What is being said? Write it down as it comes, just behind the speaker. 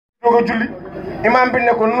doog a julli imam bi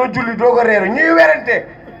ne ko nu julli doog a reeru ñuy werante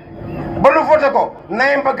ba nu voté ko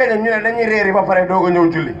nayem ba gañe ñu ne dañuy reeri ba pare doog a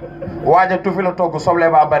ñëw julli waaja tufi la togg soble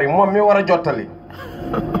ba bari moom mi war a jottali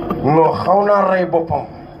non xaw naa rey boppam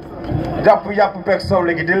jàpp peeg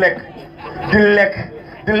soble gi di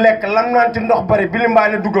lekk lan naan ci ndox bari bili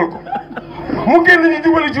mbaane dugal ko mu génn ñu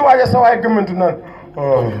jubali ci waaja sa waay gëmmantu naan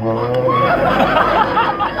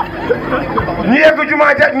ñu yegg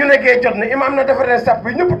jumaa ja ñu nekkee jot na imam na defar leen sàpp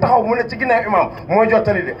yi ñëpp taxaw mu ne ci ginnaaw imam mooy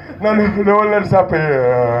jottali de naan dawal leen sàpp yi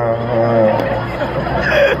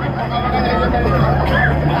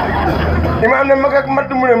imam ne mag ak matt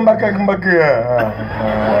mu ne mbagg ak mbagg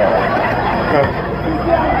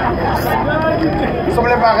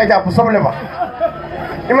soble baa nga jàpp soble ba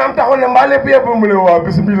imam taxaw ne mbaa lépp yëpp mu ne waaw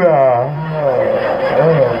bismillah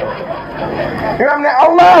imam ne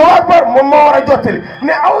allahu akbar moom moo war a jottali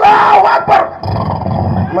ne allahu akbar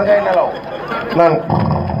ma ngay nelaw naan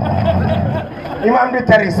imam di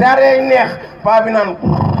tari saar yay neex paa bi naan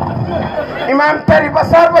imam tari ba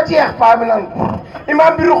saar ba jeex paa bi naan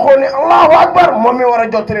imam bi ruxoo ne allahu akbar moom mi war a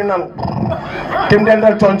jottali naan tim den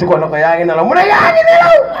dal tontu ko ne ko yaa ngi nelaw mu ne yaa ngi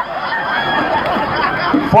nelaw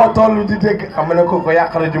foo toll di dégg xam ne ko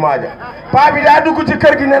yàqala jumaa ja paa bi daa dugg ci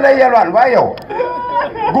kër gi ne day yelwaan waaye yow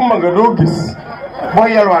gumba nga doo gis boo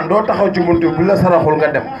yelwaan doo taxaw ci buntu bu la saraxul nga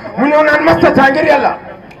dem mu ñëw naan mastata ngir yàlla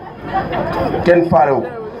kenn faalewu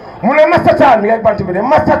mu ne mastata mi ngay bant bi de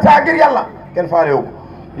mastata ngir yàlla kenn faalewu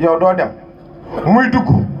yow doo dem muy dugg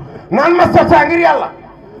naan mastata ngir yàlla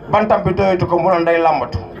bantam bi doyatu ko mu naan day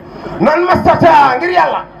lambatu naan mastata ngir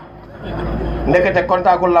yàlla ndekete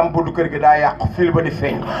kontaakul lamp du kër gi daa yàqu fil ba di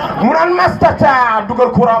feeñ mu naan mastata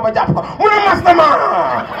dugal courant ba jàpp ko mu ne mastama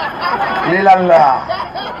lii lan la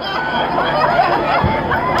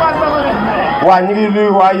waa ñu ngi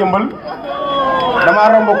nuyu waa Yëmbal damaa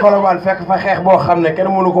romb Colobane fekk fa xeex boo xam ne kenn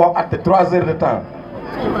mënu koo atte 3 heures de temps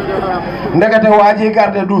ndekete waa ji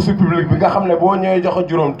garde douche public bi nga xam ne boo ñëwee joxe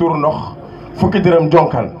juróom tuur ndox fukki dërëm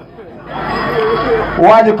jonkal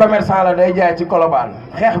waa ji commerçant la day jaay ci Colobane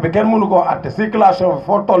xeex bi kenn mënu koo atte circulation bi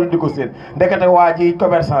foo toll di ko séen ndekete waa ji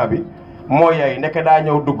commerçant bi moo yey ndeke daa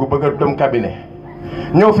ñëw dugg bëgg a dem cabinet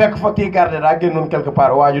ñëw fekk fa kii garde daa génnoon quelque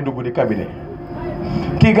part waa ji dugg di cabinet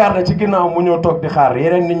kii garde ci ginnaaw mu ñëw toog di xaar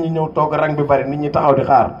yeneen nit ñi ñëw toog rang bi bari nit ñi taxaw di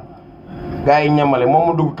xaar gars yi ñamale moom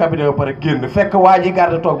mu dugg cabinet ba pare génn fekk waa ji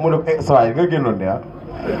garde toog mu ne ko sa waay nga génnoon de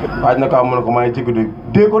waaj na ko am mu ne ko maa ngi jégalu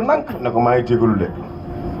dee ko nank ne ko maa ngi jégalu de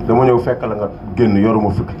dama ñëw fekk la nga génn yoruma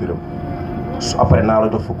fukki dërëm après naa la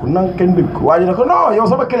jox fukk nank kenn dégg ko waa ji ne ko non yow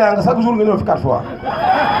sama client nga chaque jour nga ñëw fi 4 fois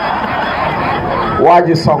waa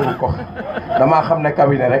ji song ko damaa xam ne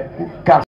cabinet rek